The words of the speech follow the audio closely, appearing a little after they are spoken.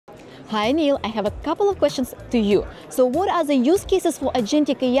Hi Neil, I have a couple of questions to you. So what are the use cases for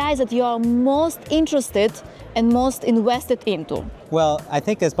agentic AI that you are most interested and most invested into? Well, I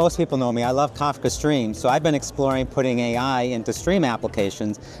think as most people know me, I love Kafka Stream, so I've been exploring putting AI into stream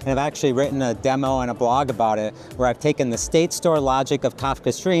applications, and I've actually written a demo and a blog about it where I've taken the state store logic of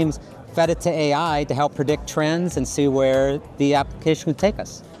Kafka Streams, fed it to AI to help predict trends and see where the application would take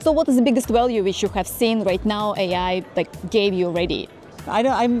us. So what is the biggest value which you have seen right now AI gave you already?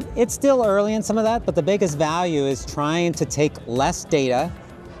 It's still early in some of that, but the biggest value is trying to take less data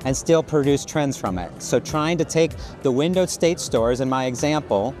and still produce trends from it. So trying to take the windowed state stores, in my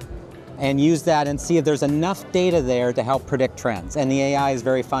example, and use that and see if there's enough data there to help predict trends. And the AI is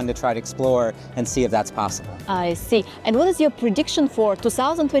very fun to try to explore and see if that's possible. I see. And what is your prediction for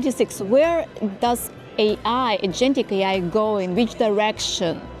 2026? Where does AI, agentic AI, go? In which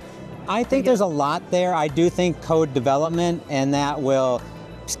direction? I think there's a lot there. I do think code development and that will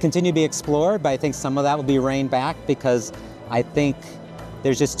continue to be explored, but I think some of that will be reined back because I think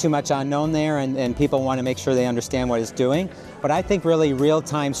there's just too much unknown there and people want to make sure they understand what it's doing. But I think really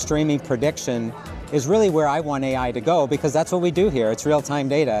real-time streaming prediction is really where I want AI to go because that's what we do here. It's real-time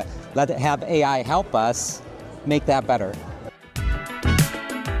data. Let it have AI help us make that better.